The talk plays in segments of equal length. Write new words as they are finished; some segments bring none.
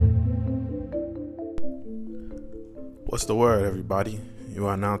What's the word, everybody? You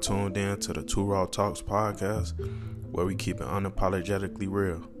are now tuned in to the Two Raw Talks podcast, where we keep it unapologetically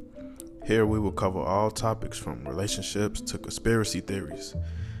real. Here we will cover all topics from relationships to conspiracy theories.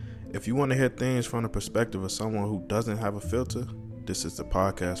 If you want to hear things from the perspective of someone who doesn't have a filter, this is the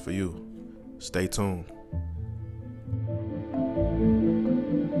podcast for you. Stay tuned.